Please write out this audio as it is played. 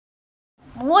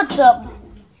What's up?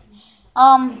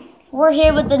 We're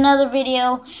here with another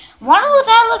video. Wanna know what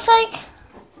that looks like?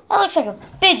 That looks like a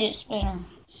fidget spinner,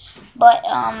 but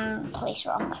placed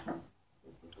wrong.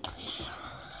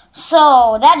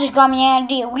 So that just got me an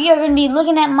idea. We are gonna be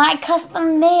looking at my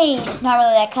custom made. It's not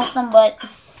really that custom, but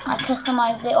I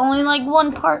customized it. Only like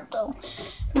one part though.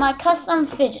 My custom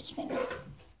fidget spinner.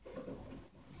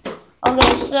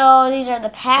 Okay, so these are the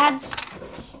pads.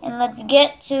 And let's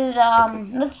get to the,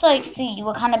 let's like see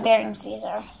what kind of bearings these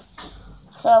are.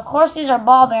 So of course these are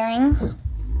ball bearings.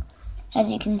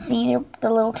 As you can see, they're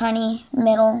the little tiny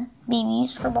metal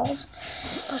BBs for balls.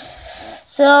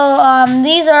 So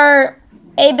these are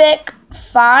ABIC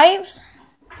 5s.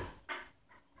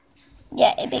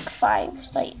 Yeah, ABIC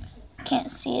 5s. Like,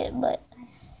 can't see it, but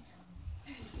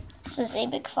it says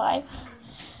ABIC 5.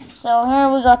 So here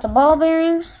we got the ball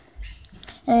bearings.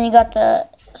 And then you got the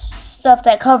stuff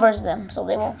that covers them so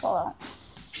they won't fall out.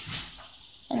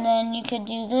 And then you could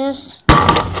do this.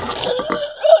 I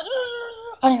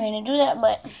didn't mean to do that,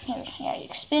 but yeah, you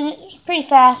spin it pretty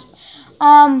fast.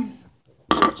 I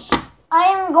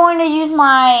am going to use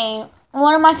one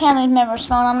of my family members'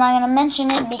 phone. I'm not going to mention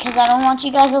it because I don't want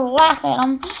you guys to laugh at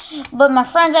them. But my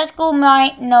friends at school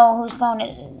might know whose phone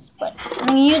it is. But I'm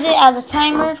going to use it as a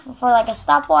timer for like a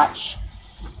stopwatch.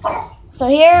 So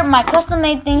here, my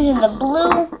custom-made things in the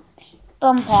blue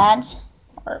thumb pads,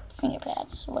 or finger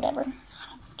pads, whatever. I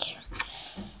don't care.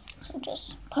 So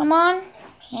just put them on,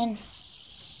 and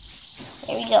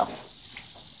there we go.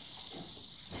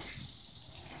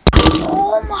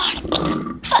 Oh my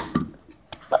God.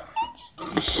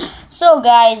 So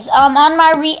guys, on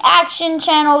my reaction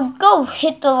channel, go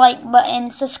hit the like button,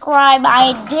 subscribe.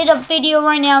 I did a video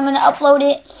right now. I'm going to upload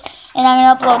it, and I'm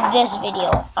going to upload this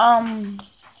video.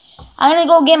 I'm going to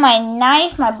go get my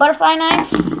knife, my butterfly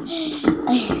knife.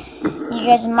 You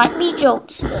guys might be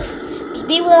jokes, but just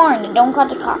be warned and don't call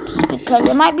the cops because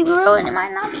it might be real and it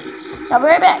might not be. So I'll be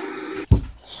right back.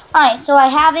 Alright, so I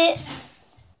have it.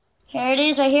 Here it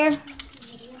is right here.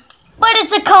 But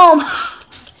it's a comb.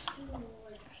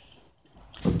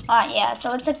 Alright, yeah,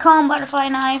 so it's a comb butterfly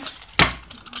knife.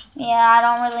 Yeah, I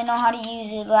don't really know how to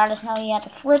use it, but I just know you have to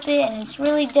flip it, and it's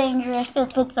really dangerous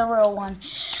if it's a real one.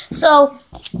 So,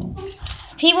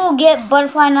 people get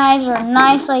butterfly knives or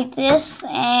knives like this,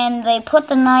 and they put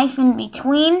the knife in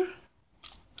between.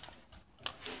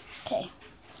 Okay.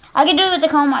 I can do it with the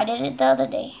comb. I did it the other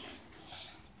day.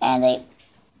 And they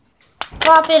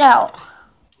pop it out.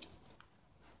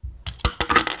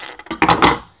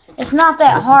 It's not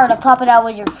that hard to pop it out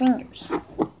with your fingers.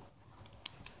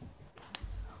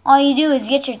 All you do is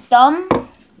get your thumb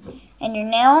and your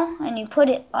nail, and you put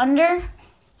it under.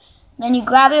 Then you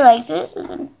grab it like this, and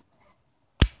then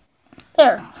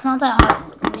there. It's not that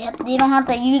hard. You don't have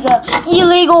to use an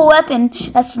illegal weapon.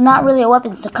 That's not really a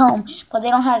weapon. It's a comb, but they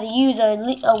don't have to use a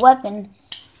weapon.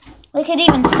 They could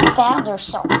even stab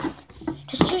themselves.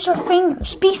 Just use your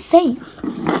fingers. Be safe.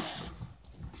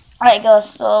 Alright, guys.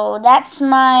 So that's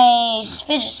my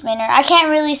fidget spinner. I can't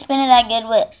really spin it that good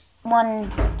with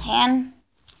one hand.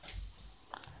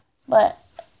 But,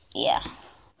 yeah.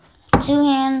 2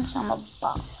 hands, I'm a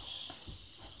boss.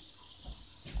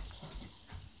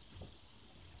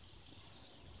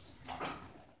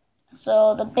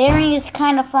 So, the bearing is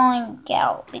kind of falling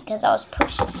out because I was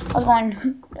going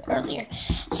earlier.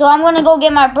 So, I'm going to go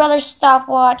get my brother's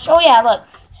stopwatch. Oh, yeah, look.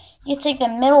 You take the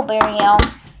middle bearing out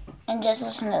and just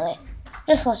listen to it.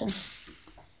 Just listen.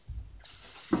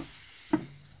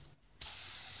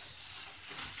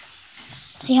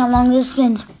 See how long this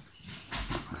spins.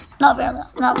 Not very long.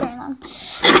 Not very long.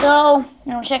 So, I'm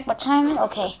going to check what time it is.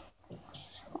 Okay.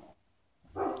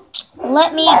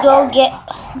 Let me go get...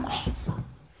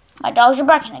 my dogs are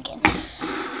barking again.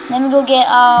 Let me go get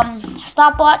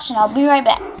stopwatch, and I'll be right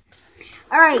back.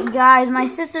 Alright, guys. My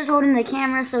sister's holding the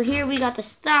camera, so here we got the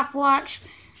stopwatch.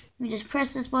 We just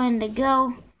press this button to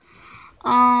go.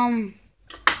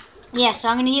 Yeah, so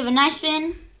I'm going to give a nice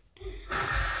spin.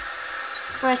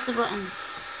 Press the button.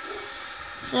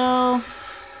 So...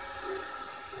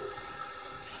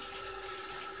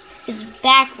 it's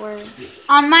backwards.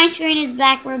 On my screen it's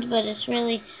backwards, but it's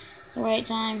really the right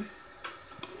time.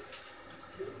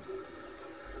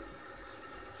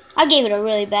 I gave it a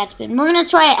really bad spin. We're going to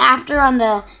try it after on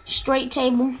the straight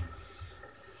table.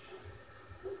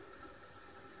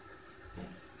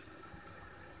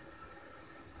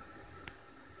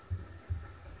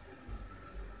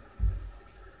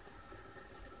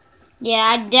 Yeah,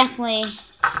 I definitely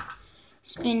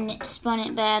spun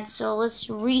it bad. So let's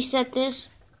reset this.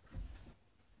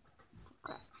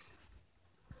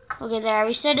 Okay, there, I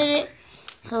resetted it.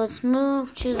 So let's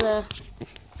move to the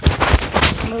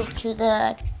move to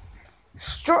the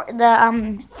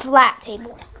flat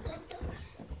table.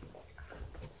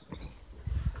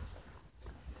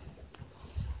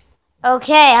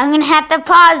 Okay, I'm gonna have to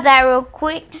pause that real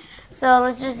quick. So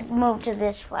let's just move to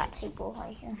this flat table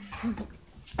right here.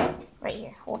 Right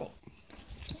here, hold it.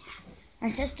 My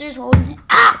sister's holding it.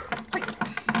 Ah!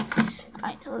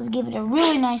 Alright, so let's give it a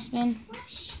really nice spin.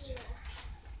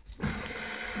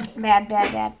 Bad,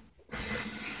 bad, bad.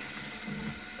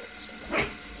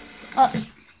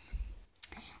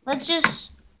 Let's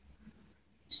just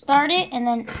start it and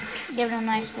then give it a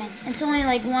nice spin. It's only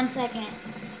like 1 second.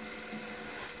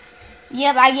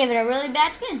 Yep, I gave it a really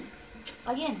bad spin.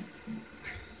 Again.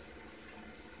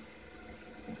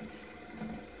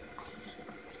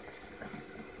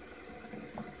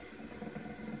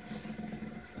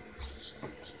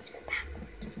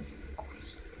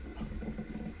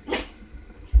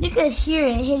 You could hear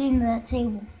it hitting the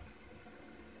table.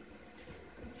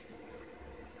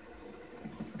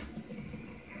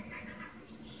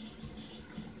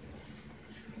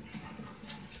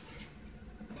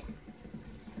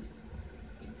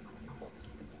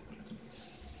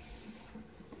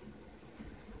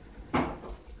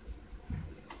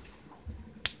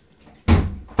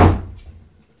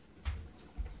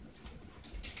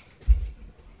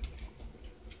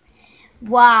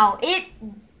 Wow,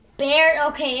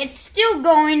 okay, it's still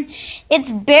going.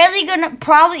 It's barely gonna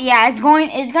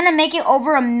it's gonna make it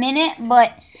over a minute,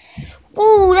 but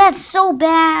ooh, that's so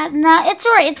bad. Nah, it's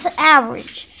alright, it's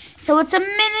average. So it's a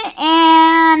minute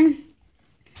and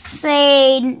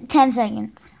say 10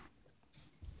 seconds.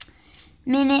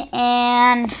 Minute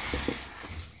and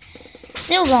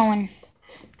still going.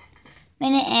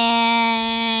 Minute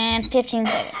and 15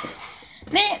 seconds.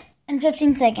 Minute and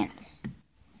 15 seconds.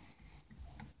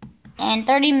 And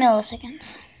 30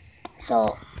 milliseconds.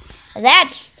 So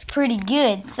that's pretty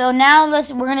good. So now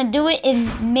we're gonna do it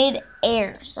in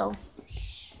mid-air. So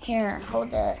here, hold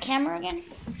the camera again.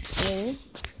 Okay.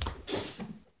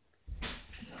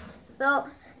 So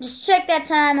just check that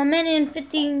time, a minute and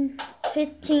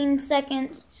 15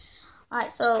 seconds.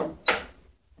 Alright, so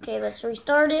okay, let's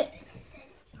restart it.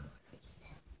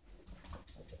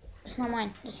 It's not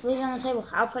mine. Just leave it on the table.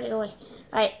 I'll put it away.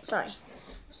 Alright, sorry.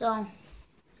 So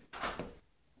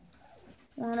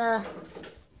alright,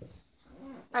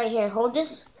 here, hold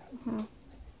this.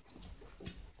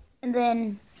 And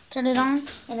then turn it on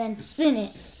and then spin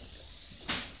it.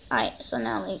 Alright, so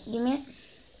now give me it.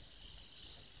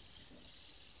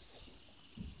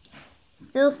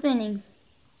 Still spinning.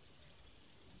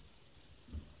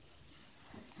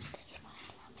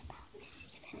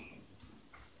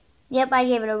 Yep, I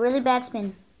gave it a really bad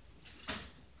spin.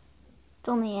 It's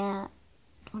only at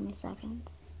 20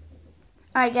 seconds.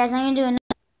 Alright guys, I'm gonna do another.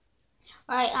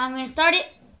 Alright, I'm gonna start it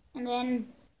and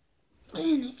then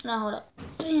spin it. No, hold up.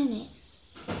 Spin it.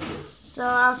 So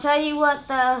I'll tell you what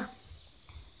the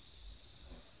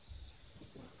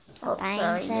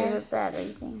sorry, there's a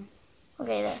battery thing.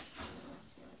 Okay, there.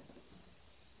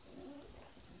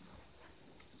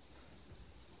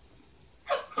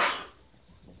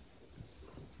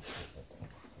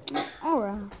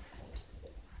 Alright.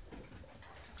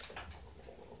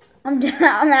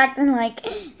 I'm acting like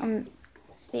I'm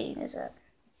speeding this up.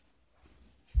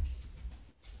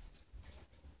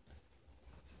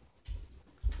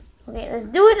 Okay, let's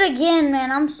do it again,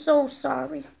 man. I'm so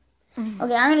sorry.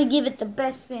 Okay, I'm gonna give it the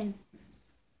best spin.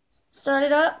 Start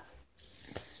it up.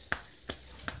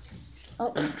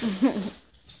 Oh.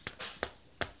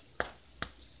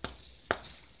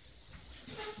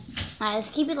 Alright, let's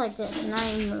keep it like this. Not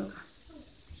even move.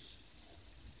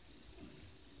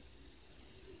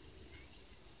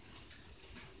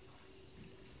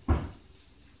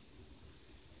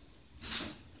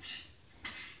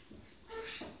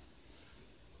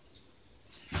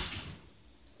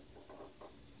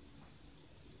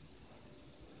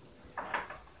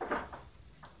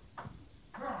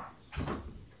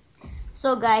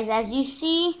 So guys, as you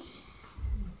see,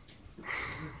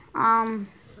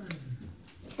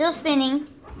 still spinning.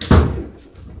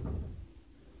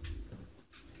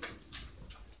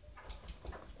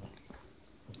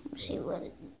 Let's see what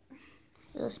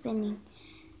still spinning.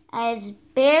 It's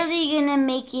barely gonna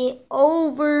make it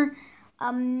over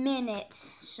a minute.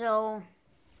 So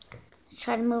let's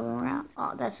try to move it around.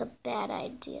 Oh, that's a bad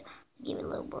idea. Give it a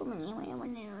little more.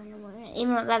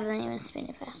 Even though that doesn't even spin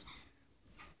it fast.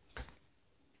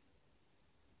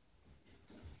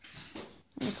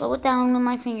 I'm gonna slow it down with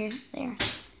my finger there.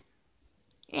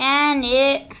 And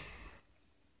it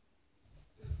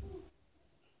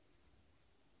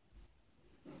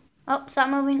oh, stop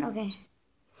moving. Okay.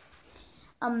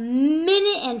 A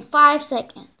minute and 5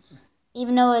 seconds.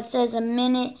 even though it says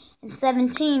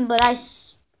 1:17, but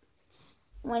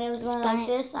when it was going like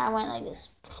this, I went like this,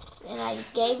 and I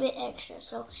gave it extra.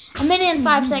 So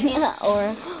 1:05 seconds.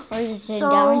 or just sitting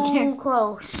down there. So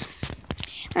close.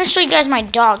 I'm gonna show you guys my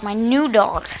dog, my new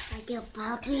dog. Like your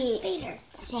puppy. Peter.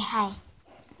 Say hi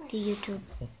to YouTube.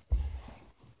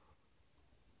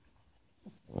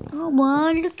 Oh,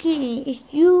 wow, look at it. It's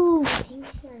you.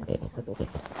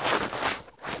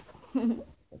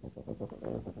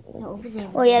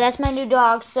 Oh, yeah, that's my new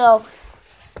dog. So,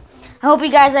 I hope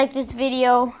you guys like this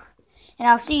video. And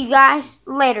I'll see you guys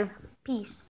later. Peace.